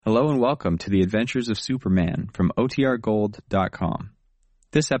Hello and welcome to the Adventures of Superman from OTRGold.com.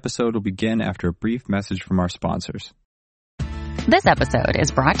 This episode will begin after a brief message from our sponsors. This episode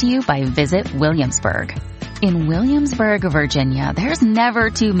is brought to you by Visit Williamsburg. In Williamsburg, Virginia, there's never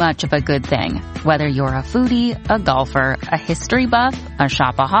too much of a good thing. Whether you're a foodie, a golfer, a history buff, a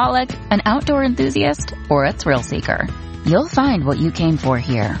shopaholic, an outdoor enthusiast, or a thrill seeker, you'll find what you came for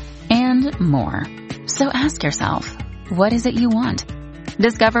here and more. So ask yourself, what is it you want?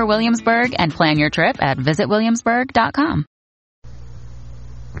 Discover Williamsburg and plan your trip at visitwilliamsburg.com.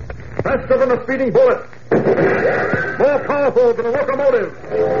 Faster than a speeding bullet. More powerful than a locomotive.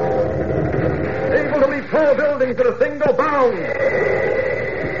 Able to leap tall buildings at a single bound.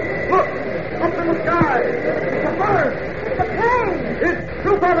 Look! Up in the sky! It's a bird! It's a plane! It's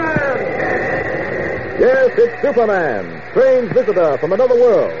Superman! Yes, it's Superman, strange visitor from another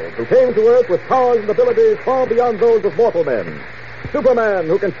world, who came to Earth with powers and abilities far beyond those of mortal men. Superman,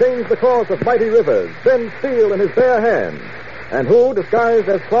 who can change the course of mighty rivers, bend steel in his bare hands, and who, disguised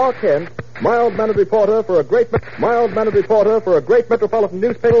as Clark Kent, mild-mannered reporter for a great metropolitan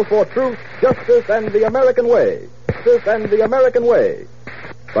newspaper for truth, justice, and the American way.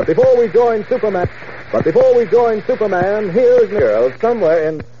 But before we join Superman, here is girls somewhere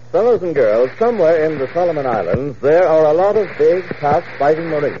in the Solomon Islands. There are a lot of big, tough, fighting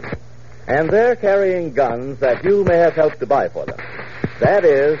Marines, and they're carrying guns that you may have helped to buy for them. That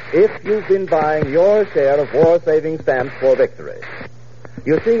is, if you've been buying your share of war-saving stamps for victory.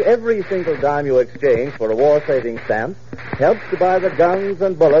 You see, every single dime you exchange for a war-saving stamp helps to buy the guns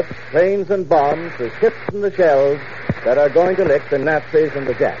and bullets, planes and bombs, the ships and the shells that are going to lick the Nazis and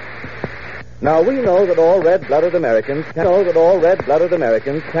the Japs. Now, we know that all red-blooded Americans can't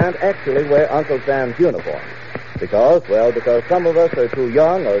actually wear Uncle Sam's uniform. Because some of us are too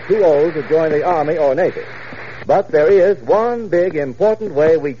young or too old to join the Army or Navy. But there is one big important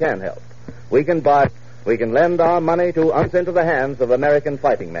way we can help. We can lend our money to into the hands of American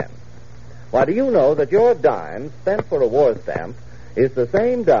fighting men. Why, do you know that your dime spent for a war stamp is the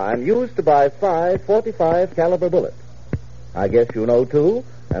same dime used to buy 5 .45 caliber bullets? I guess you know, too,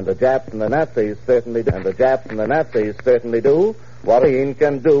 and the Japs and the Nazis certainly do, what a marine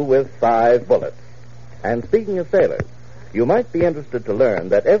can do with 5 bullets. And speaking of sailors, you might be interested to learn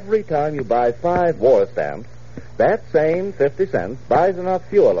that every time you buy 5 war stamps, that same 50 cents buys enough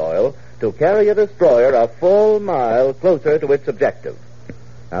fuel oil to carry a destroyer a full mile closer to its objective.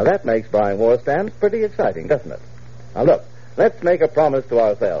 Now, that makes buying war stamps pretty exciting, doesn't it? Now, look, let's make a promise to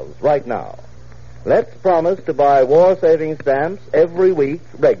ourselves right now. Let's promise to buy war-saving stamps every week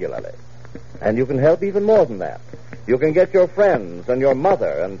regularly. And you can help even more than that. You can get your friends and your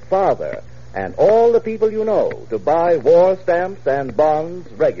mother and father and all the people you know to buy war stamps and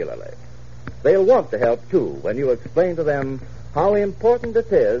bonds regularly. They'll want to help, too, when you explain to them how important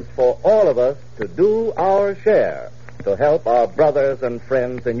it is for all of us to do our share to help our brothers and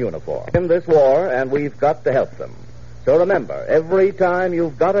friends in uniform in this war, and we've got to help them. So remember, every time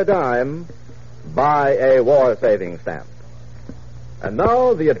you've got a dime, buy a war-saving stamp. And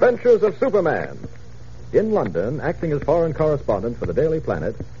now, the adventures of Superman. In London, acting as foreign correspondent for the Daily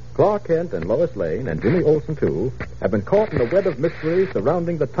Planet, Clark Kent and Lois Lane, and Jimmy Olsen, too, have been caught in a web of mystery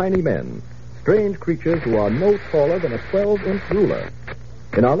surrounding the tiny men, strange creatures who are no taller than a 12-inch ruler.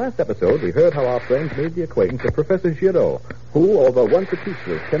 In our last episode, we heard how our friends made the acquaintance of Professor Giraud, who, although once a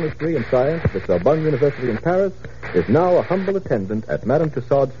teacher of chemistry and science at the Sorbonne University in Paris, is now a humble attendant at Madame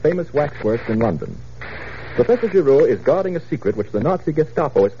Tussaud's famous waxworks in London. Professor Giraud is guarding a secret which the Nazi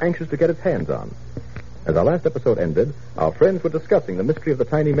Gestapo is anxious to get its hands on. As our last episode ended, our friends were discussing the mystery of the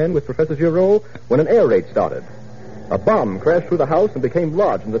tiny men with Professor Giraud when an air raid started. A bomb crashed through the house and became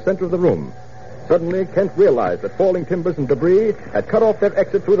lodged in the center of the room. Suddenly, Kent realized that falling timbers and debris had cut off their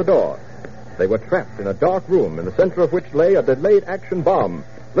exit through the door. They were trapped in a dark room, in the center of which lay a delayed-action bomb.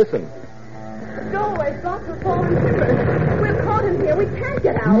 Listen. The doorway's blocked with fallen timbers. We're caught in here. We can't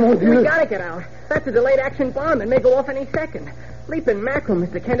get out. No, we gotta get out. That's a delayed-action bomb. It may go off any second. Leaping mackerel,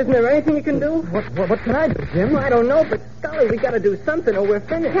 Mr. Kent. Isn't there anything you can do? What can I do, Jim? I don't know, but golly, we gotta do something or we're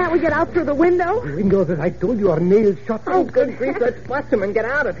finished. Can't we get out through the window? The windows, as I told you, are nailed shut. Oh, good grief. Let's bust him and get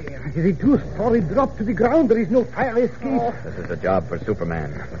out of here. Is he too sorry dropped to the ground? There is no fire escape. Oh. This is a job for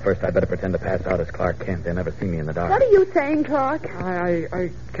Superman. But first, I'd better pretend to pass out as Clark Kent. They'll never see me in the dark. What are you saying, Clark? I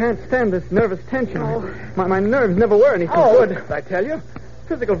can't stand this nervous tension. Oh. My nerves never were anything good, I tell you.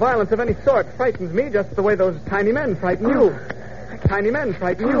 Physical violence of any sort frightens me just the way those tiny men frighten you. Tiny men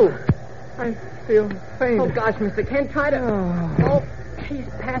frighten you. I feel faint. Oh, gosh, Mr. Kent, try to... Oh, he's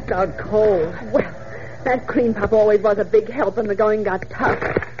passed out cold. Well, that cream puff always was a big help when the going got tough.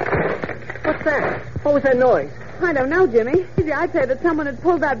 What's that? What was that noise? I don't know, Jimmy. I'd say that someone had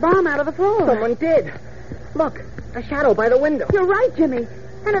pulled that bomb out of the floor. Someone did. Look, a shadow by the window. You're right, Jimmy.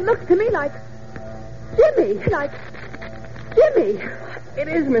 And it looks to me like... Jimmy. Jimmy. It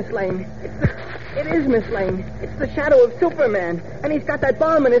is Miss Lane. It is Miss Lane. It's the shadow of Superman. And he's got that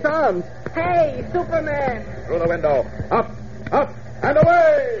bomb in his arms. Hey, Superman. Through the window. Up, and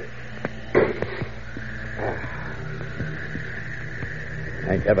away!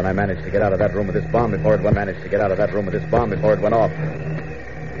 Thank heaven I managed to get out of that room with this bomb before it went off.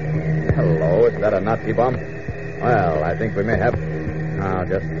 Hello, is that a Nazi bomb? Well, I think we may have... I'll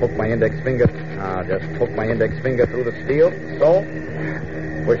just poke my index finger through the steel. So,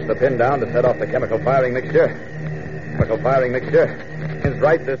 push the pin down to set off the chemical firing mixture. Is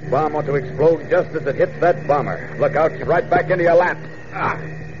right, this bomb ought to explode just as it hits that bomber. Look out, she's right back into your lap.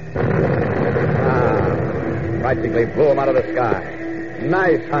 Practically blew him out of the sky.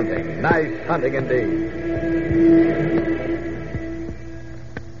 Nice hunting indeed.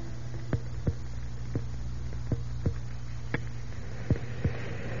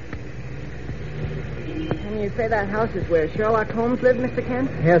 You say that house is where Sherlock Holmes lived, Mr. Kent?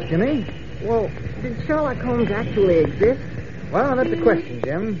 Yes, Jimmy? Well, did Sherlock Holmes actually exist? Well, that's a question,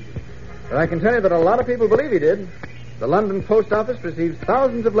 Jim. But I can tell you that a lot of people believe he did. The London Post Office receives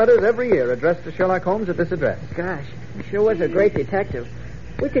thousands of letters every year addressed to Sherlock Holmes at this address. Gosh, he sure was a great detective.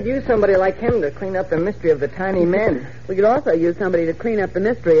 We could use somebody like him to clean up the mystery of the tiny men. We could also use somebody to clean up the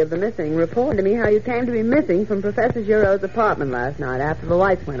mystery of the missing. Report to me how you came to be missing from Professor Giroux's apartment last night after the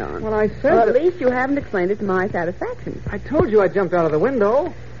lights went on. Well, I said... Well, at least you haven't explained it to my satisfaction. I told you I jumped out of the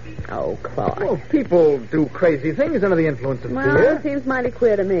window. Oh, Clark. Well, people do crazy things under the influence of Well, fear. it seems mighty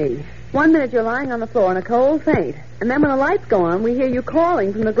queer to me. 1 minute you're lying on the floor in a cold faint, and then when the lights go on, we hear you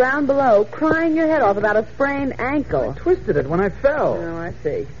calling from the ground below, crying your head off about a sprained ankle. I twisted it when I fell. Oh, I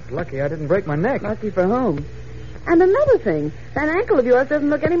see. Lucky I didn't break my neck. Lucky for whom? And another thing, that ankle of yours doesn't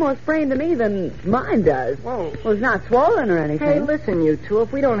look any more sprained to me than mine does. Whoa. Well, it's not swollen or anything. Hey, listen, you two.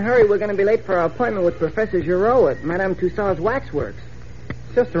 If we don't hurry, we're going to be late for our appointment with Professor Giroux at Madame Tussauds Waxworks.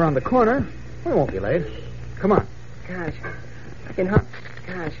 It's just around the corner. We won't be late. Come on. Gosh, I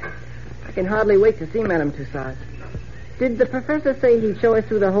can hardly wait to see Madame Tussauds. Did the professor say he'd show us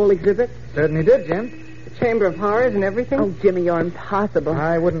through the whole exhibit? Certainly did, Jim. The Chamber of Horrors and everything? Oh, Jimmy, you're impossible.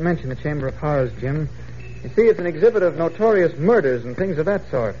 I wouldn't mention the Chamber of Horrors, Jim. You see, it's an exhibit of notorious murders and things of that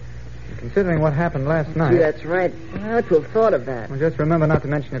sort. And considering what happened last night... Gee, that's right. I ought to have thought of that. Well, just remember not to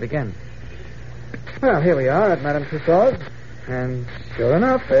mention it again. Well, here we are at Madame Tussauds. And sure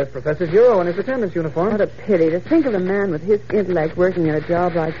enough, there's Professor Giroux in his attendance uniform. What a pity to think of a man with his intellect working at a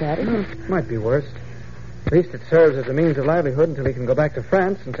job like that. Might be worse. At least it serves as a means of livelihood until he can go back to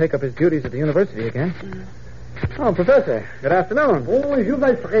France and take up his duties at the university again. Oh, Professor, good afternoon. Bonjour,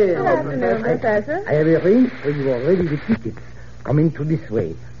 my friend. Good afternoon, Professor. I have arranged for you already the tickets. Come into this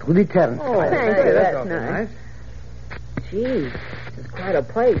way, through the turn. Oh, Thank hey, you. that's That's awfully nice. Gee, this is quite a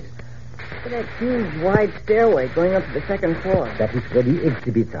place. Look at that huge, wide stairway going up to the second floor. That is where the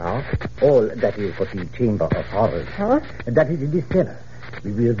exhibits are. All that is for the Chamber of Horrors. Huh? That is in this cellar.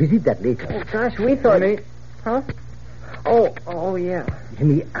 We will visit that later. Oh, gosh, we thought... Jimmy. Huh? Oh, yeah.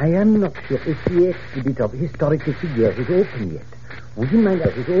 Jimmy, I am not sure if the exhibit of historical figures is open yet. Would you mind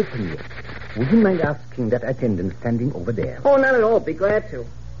asking that attendant standing over there? Oh, not at all. Be glad to.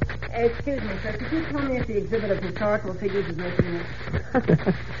 Excuse me, sir. Could you tell me if the exhibit of historical figures is open yet?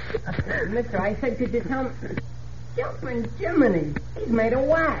 Mister, I said, could you tell me... Jumping Jiminy. He's made of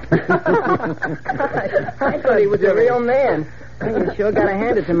wax. I thought he was a real man. Well, you sure got to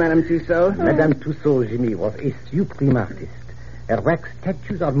hand it to Madame Tussauds. Madame Tussauds, Jimmy, was a supreme artist. Her wax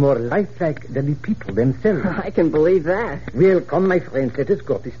statues are more lifelike than the people themselves. I can believe that. Well, come, my friends, let us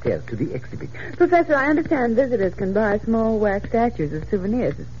go up the stairs to the exhibit. Professor, I understand visitors can buy small wax statues as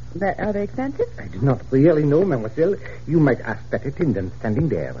souvenirs. Are they expensive? I do not really know, mademoiselle. You might ask that attendant standing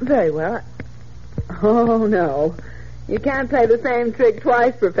there. Very well. Oh, no. You can't play the same trick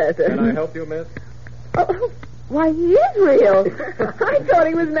twice, Professor. Can I help you, miss? Oh, why, he is real. I thought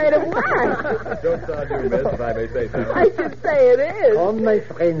he was made of wax. Joke's on you, miss, if I may say so. I should say it is. Come, my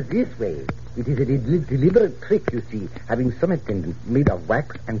friends, this way. It is a deliberate trick, you see, having some attendants made of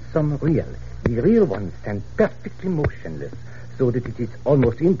wax and some real. The real ones stand perfectly motionless, so that it is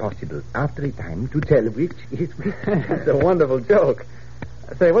almost impossible, after a time, to tell which is which. It's a wonderful joke.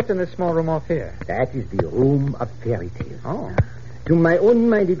 Say, what's in this small room off here? That is the room of fairy tales. Oh. To my own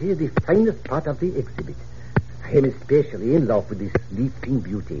mind, it is the finest part of the exhibit. I am especially in love with this sleeping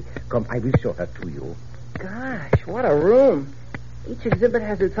beauty. Come, I will show her to you. Gosh, what a room. Each exhibit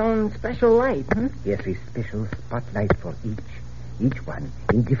has its own special light. Yes, a special spotlight for each. Each one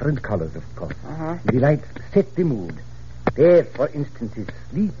in different colors, of course. Uh-huh. The lights set the mood. There, for instance, is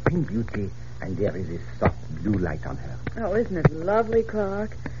Sleeping Beauty, and there is a soft blue light on her. Oh, isn't it lovely,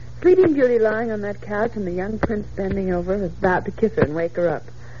 Clark? Sleeping Beauty lying on that couch and the young prince bending over her, about to kiss her and wake her up.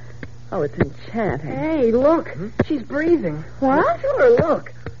 Oh, it's enchanting. Hey, look. She's breathing. What? Sure,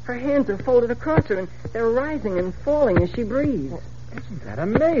 look. Her hands are folded across her, and they're rising and falling as she breathes. Isn't that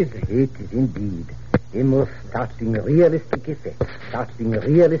amazing? It is indeed a most startling, realistic effect.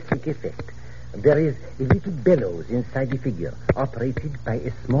 There is a little bellows inside the figure, operated by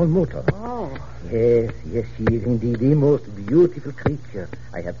a small motor. Oh. Yes, she is indeed the most beautiful creature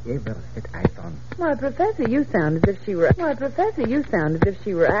I have ever set eyes on. Why, Professor, you sound as if she were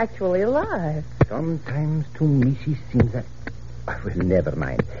actually alive. Sometimes to me she seems that... Oh, well, never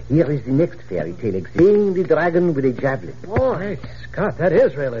mind. Here is the next fairy tale, Seeing the Dragon with a Javelin. Boy, Scott, that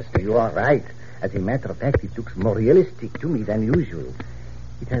is realistic. You are right. As a matter of fact, it looks more realistic to me than usual.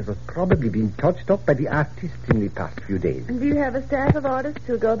 It has probably been touched up by the artists in the past few days. And do you have a staff of artists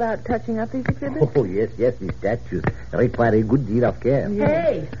who go about touching up these exhibits? Oh, yes, the statues require a good deal of care.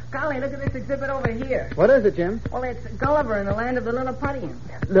 Hey, golly, look at this exhibit over here. What is it, Jim? Well, it's Gulliver in the land of the Lilliputians.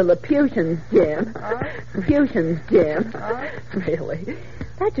 Lilliputians, Jim. Lilliputians, Jim. Really?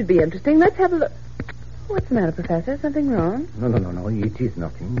 That should be interesting. Let's have a look. What's the matter, Professor? Something wrong? No. It is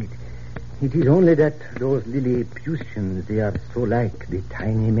nothing. It is only that those Lilliputians, they are so like the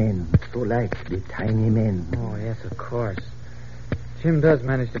tiny men. Oh, yes, of course. Jim does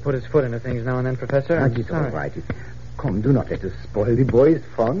manage to put his foot into things now and then, Professor. That is all right. Come, do not let us spoil the boys'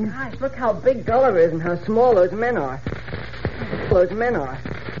 fun. Gosh, look how big Gulliver is and how small those men are.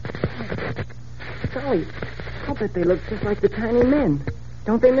 Golly, I'll bet they look just like the tiny men.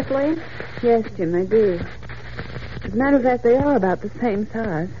 Don't they, Miss Lane? Yes, Jim, they do. As a matter of fact, they are about the same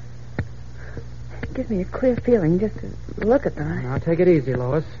size. It gives me a queer feeling just to look at them. Now, take it easy,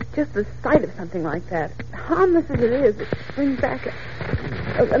 Lois. Just the sight of something like that, harmless as it is, it brings back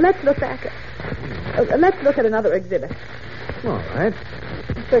let's look at another exhibit. All right.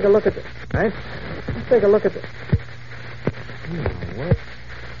 Let's take a look at this.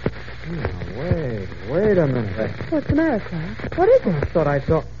 Wait a minute. What's the matter, Clark? What is it? I thought I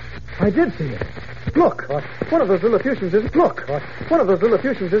saw... I did see it. Look. What? One of those Lilliputians is... Look. What? One of those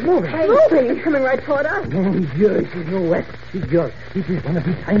Lilliputians is moving. Hey, moving? It's coming right toward us. Oh, Dieu, it is no wax figure. It is one of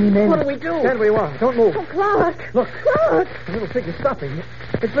the tiny men. What do we do? Stand where you are. Don't move. Oh, Clark. Look. Clark. The little figure's stopping.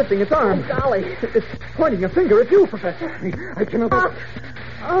 It's lifting its arm. Oh, golly. It's pointing a finger at you, Professor. I cannot... Stop.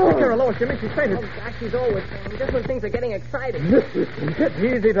 Take care of Lois, Jimmy. She's fainted. Oh, gosh, she's always fainting. Just when things are getting excited.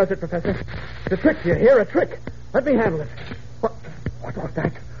 Easy does it, Professor. The trick, you hear? A trick. Let me handle it. What was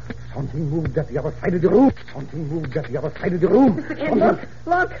that? Something moved at the other side of the room. Mr. Kent,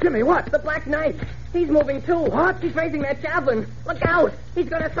 look. Jimmy, what? The Black Knight. He's moving, too. What? He's raising that javelin. Look out. He's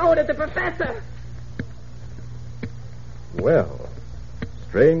going to throw it at the professor. Well,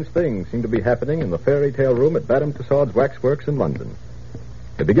 strange things seem to be happening in the fairy tale room at Madame Tussaud's Waxworks in London.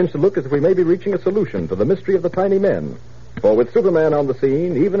 It begins to look as if we may be reaching a solution to the mystery of the tiny men. For with Superman on the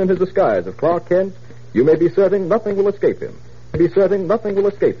scene, even in his disguise of Clark Kent, you may be certain nothing will escape him.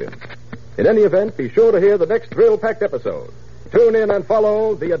 In any event, be sure to hear the next thrill-packed episode. Tune in and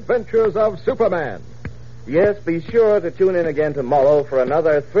follow The Adventures of Superman. Yes, be sure to tune in again tomorrow for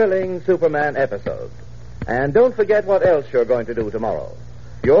another thrilling Superman episode. And don't forget what else you're going to do tomorrow.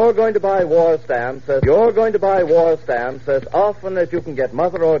 You're going to buy war stamps as often as you can get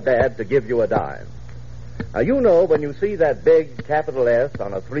Mother or Dad to give you a dime. Now, you know when you see that big capital S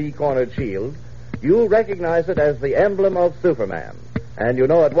on a three-cornered shield, you'll recognize it as the emblem of Superman, and you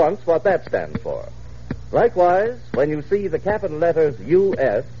know at once what that stands for. Likewise, when you see the capital letters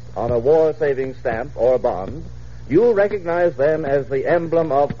U.S. on a war-saving stamp or bond, you'll recognize them as the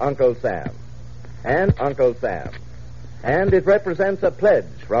emblem of Uncle Sam. And Uncle Sam. And it represents a pledge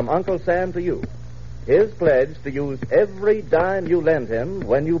from Uncle Sam to you. His pledge to use every dime you lend him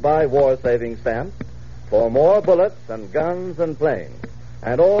when you buy war-saving stamps for more bullets and guns and planes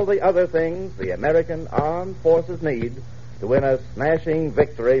and all the other things the American armed forces need to win a smashing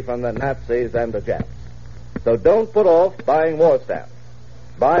victory from the Nazis and the Japs. So don't put off buying war stamps.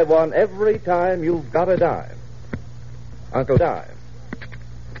 Buy one every time you've got a dime. Uncle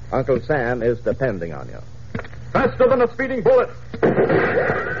Sam is depending on you. Faster than a speeding bullet.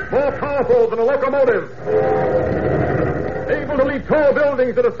 More powerful than a locomotive. Able to leap tall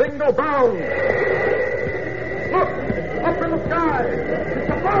buildings at a single bound. Look! Up in the sky! It's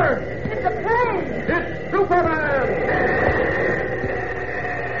a bird! It's a plane! It's Superman!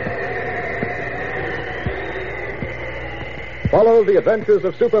 Follow the adventures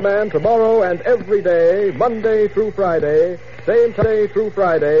of Superman tomorrow and every day, Monday through Friday, same day through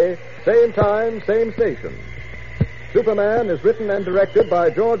Friday, same time, same station. Superman is written and directed by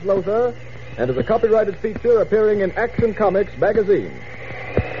George Lothar and is a copyrighted feature appearing in Action Comics magazine.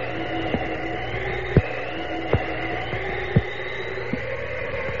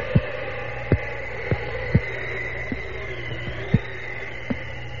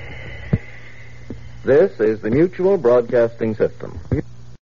 This is the Mutual Broadcasting System.